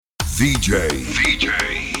DJ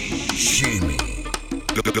Shimi.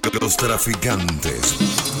 Los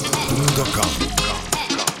traficantes.com.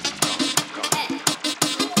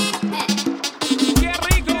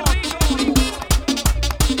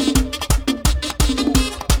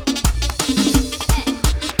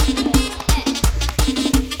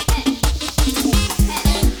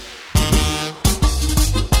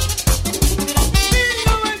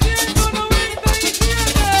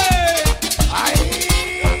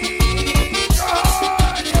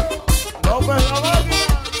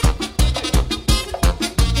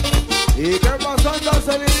 ¿Y qué pasó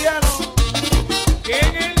entonces, Liliano? Que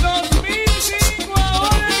en el 2005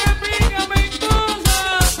 ahora que pica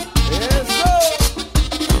ventosa. ¡Eso!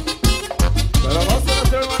 Pero vos sos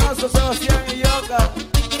nuestro hermanazo Sebastián y Yoka.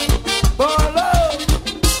 ¡Polo!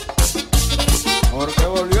 Porque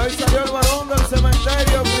volvió y salió el varón del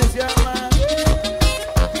cementerio, Cristiana.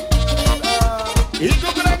 ¿Y tú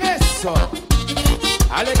crees eso?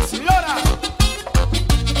 Alex Lora.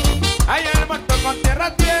 Ay, el muerto con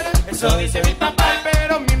tierra tiene. Eso dice mi papá,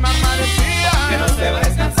 pero mi mamá decía que no se va a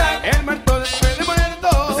descansar. El muerto después de muerto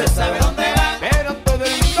No se sabe dónde va, pero todo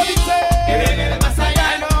el mundo dice que viene de más allá.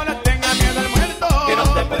 Ay, no le tenga miedo al muerto, Que no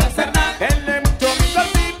te puede hacer nada, denle mucho miedo al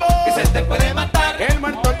tipo, que se te puede matar. el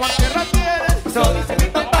muerto con tierra tiene. Eso dice mi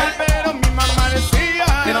papá, Pero mi mamá decía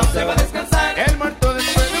que no se va a descansar. el muerto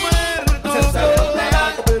después de muerto No se sabe dónde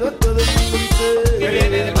va, pero todo el mundo dice que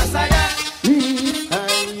viene de más allá.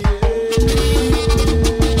 Ay,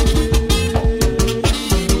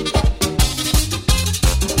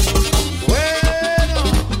 Bueno,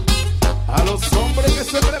 a los hombres que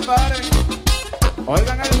se preparen,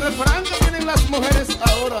 oigan el refrán que tienen las mujeres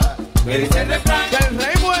ahora. ¿Qué dice el refrán? Que el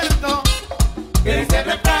rey muerto, ¿Qué dice el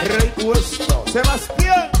refrán? rey puesto,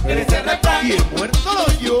 Sebastián, ¿Qué dice el refrán? y el muerto lo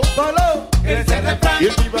yo, Palo, ¿Qué dice el refrán? y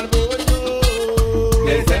el viva el bollo.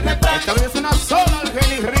 ¿Qué dice el refrán? Esta vez es una sola, el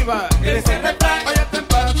genio arriba. ¿Qué dice el refrán? Váyate en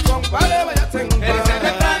paz, compadre, váyate en paz. ¿Qué dice el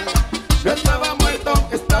refrán? Yo estaba muerto,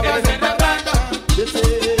 estaba ¿Qué dice el refrán?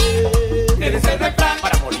 ¿Qué dice el refrán?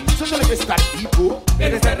 Para morirse tiene que estar vivo. ¿Qué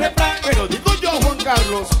dice el refrán? Pero digo yo, Juan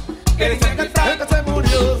Carlos, ¿Qué dice el refrán? el que se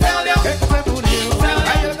murió, Se odió. el que se murió, Se odió.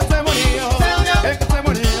 ay, el que se murió, Se odió. el que se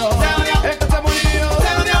murió, Se odió. el que se murió, Se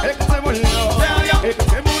odió. el que se murió, Se odió. el que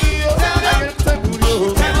se murió, Se odió. ay, el que se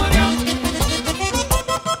murió. Se murió.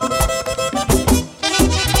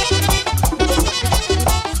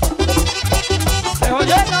 Se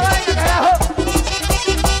oyó esta vaina, carajo.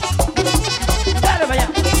 Dale para allá.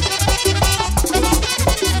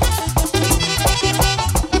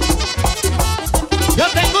 Yo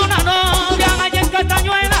tengo una novia allá en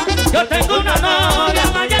Castañuela. Yo tengo una novia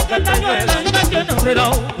allá en Castañuela. Y me tiene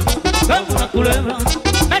enredado como una culebra.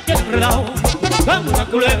 Me tiene enredado como una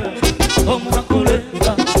culebra. Como una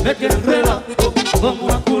culebra. Me tiene enredado como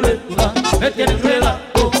una culebra. Me tiene enredado.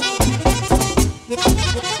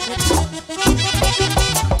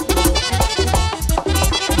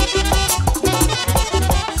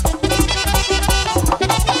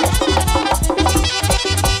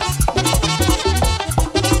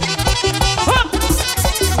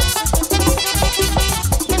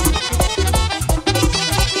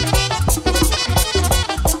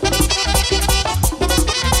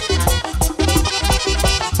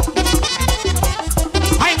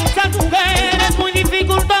 Hay muchas mujeres muy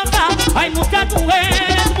dificultosas, hay muchas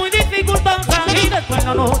mujeres muy dificultosas. Y después en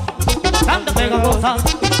la noche, tan de pegajosas.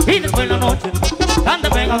 Y después en la noche, tan de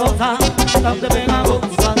pegajosas, tan de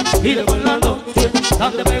pegajosas. Y después en la noche,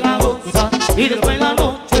 tan de pegajosas. Y después en la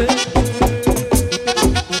noche.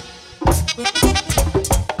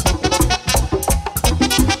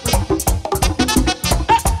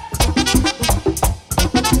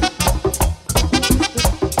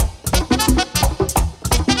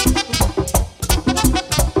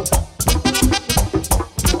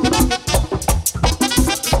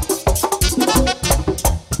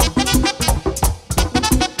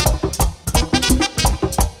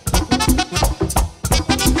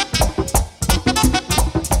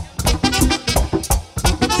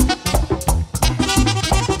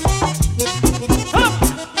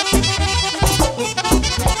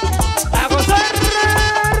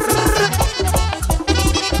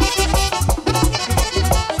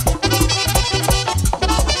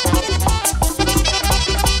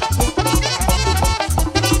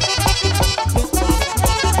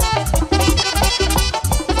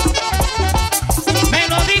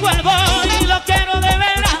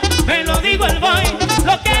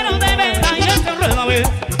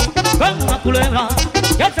 culebra,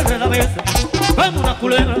 que se enreda a veces, como una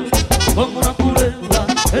culebra, como una culebra,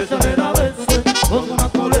 que se enreda a veces, como una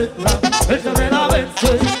culebra, que se enreda a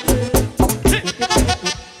veces.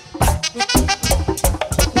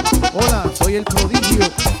 soy el prodigio.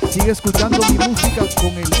 Sigue escuchando mi música con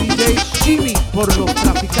el DJ Shimi por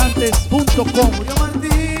lostraficantes.com.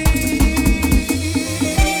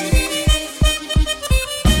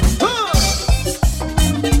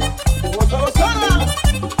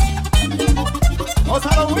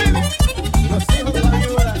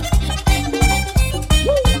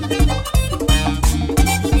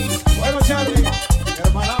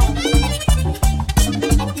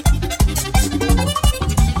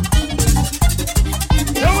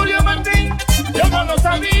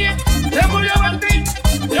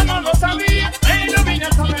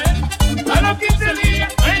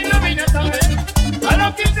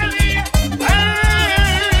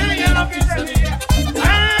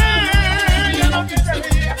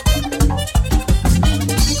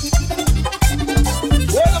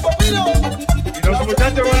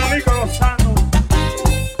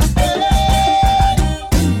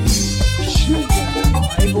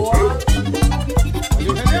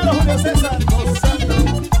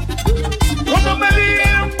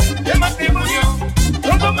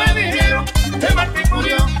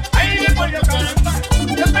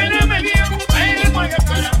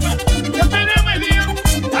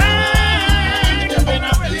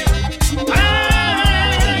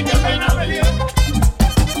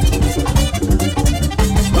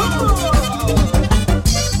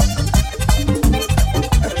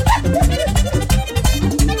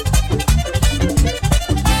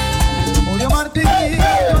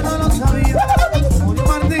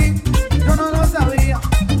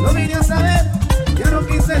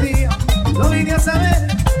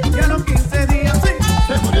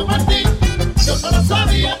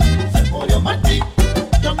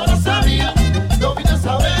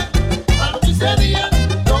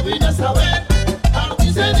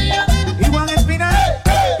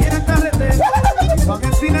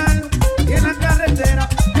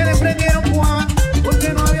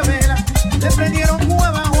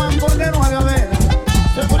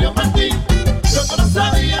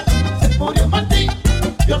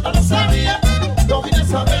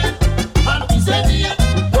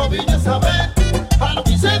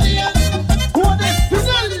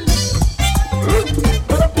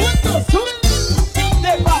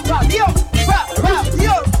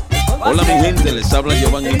 Hola mi gente, les habla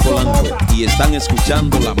Giovanni Polanco y están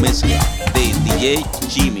escuchando la mezcla de DJ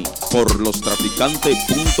Shimi por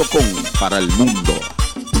lostraficantes.com para el mundo.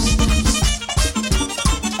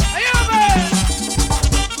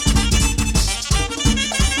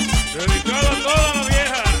 Dedicado a toda la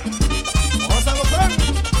vieja. Vamos a gozar.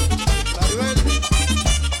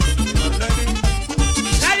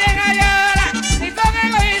 Nadie engaña ahora, si son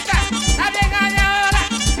egoístas. Nadie engaña ahora,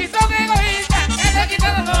 si son egoístas. Que le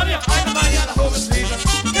quitan los novios, ay no vaya a la jovencita.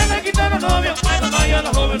 Que le quitan los novios, ay no vaya a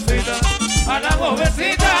la jovencita. A la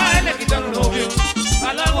jovencita, él le quitan los novios.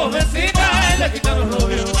 A la jovencita, él le quitan los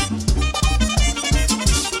novios.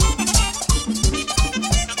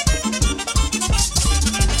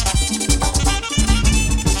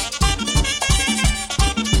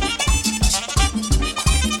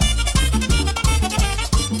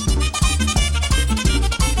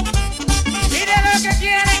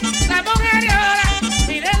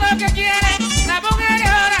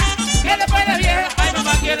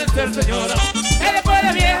 Quieren ser señora, que después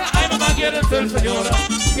de vieja, ay mamá quieren ser señora,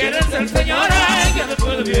 quieren ser señora, ay que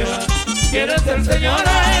después de vieja, quieren ser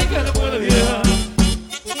señora, ay que después de vieja.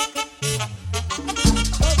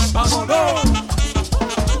 ¡Vámonos!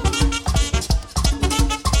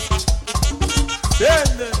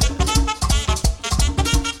 ¡Tiende!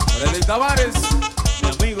 Freddy Tavares, mi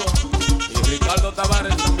amigo, y Ricardo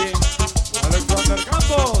Tavares también, Alexander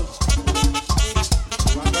Campos,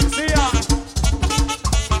 Juan García.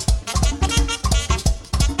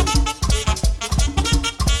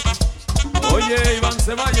 Oye, Iván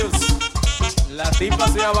Ceballos, la tipa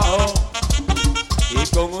se abajó y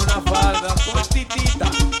con una falda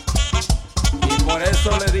cortitita, y por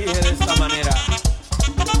eso le dije de esta manera.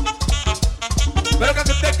 Pero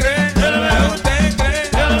que usted cree, pero usted cree,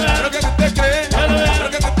 pero que usted cree, pero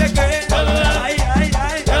que usted cree, ay, ay,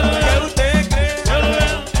 ay, que usted cree.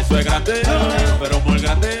 Eso es grande, pero muy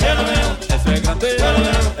grande, eso es grande,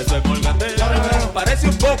 eso es muy grande. Parece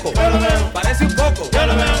un poco, parece un poco,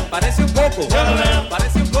 parece un poco,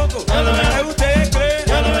 parece un poco. ¿Qué usted cree?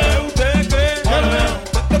 ¿Qué usted cree?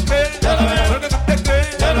 ¿Usted cree? ¿Pero que usted cree?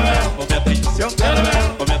 Ponme atención,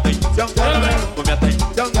 ponme atención, ponme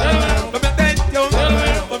atención, ponme atención,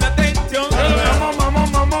 ponme atención. Vamos,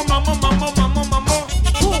 vamos, vamos, vamos, vamos, vamos, vamos.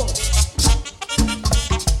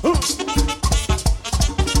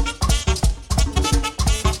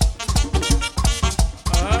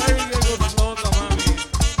 Ay, qué gozota, mami.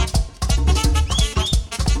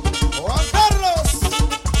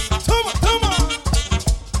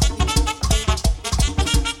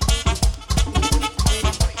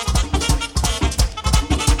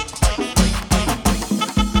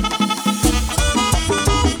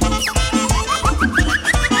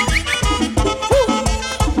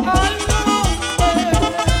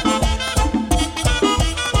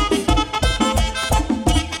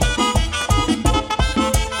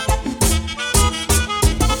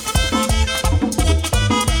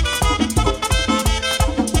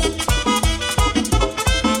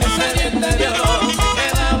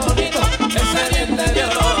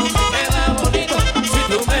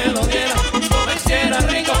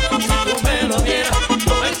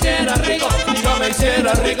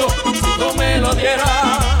 estuviera rico, si tú me lo dieras.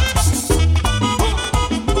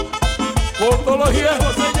 Por todos los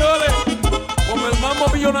viejos, señores, con el mambo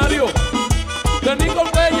millonario de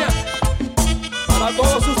Nicole Peña, para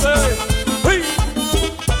todos ustedes. ¡Sí!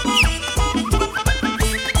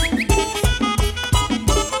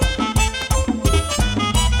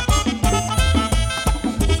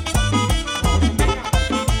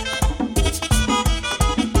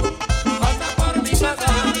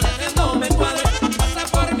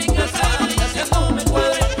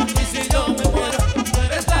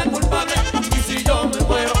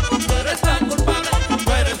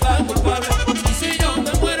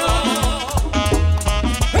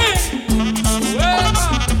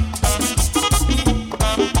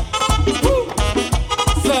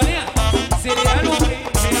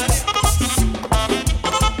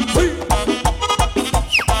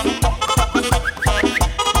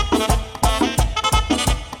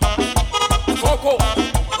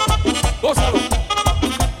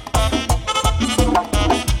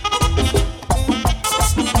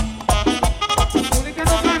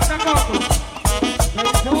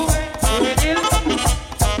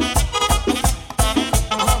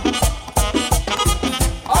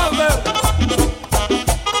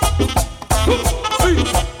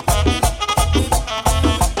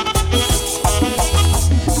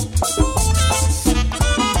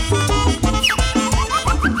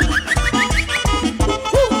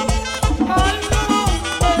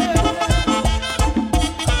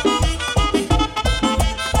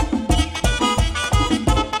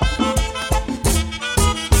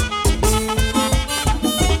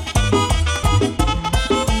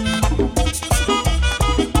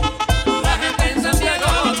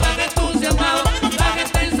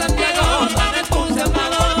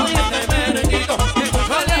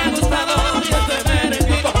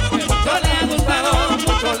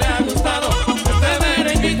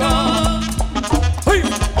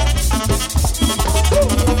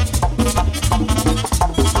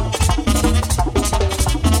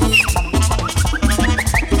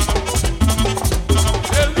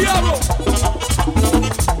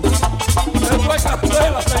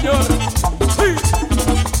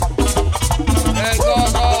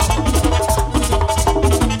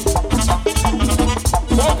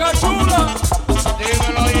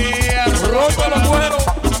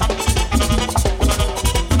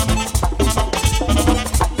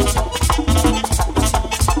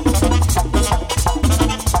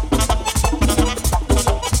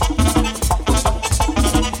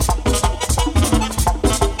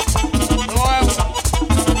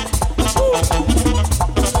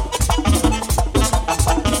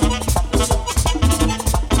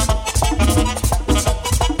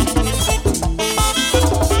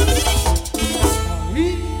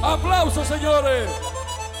 Aplausos, señores.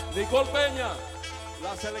 Nicole Peña,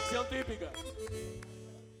 la selección típica.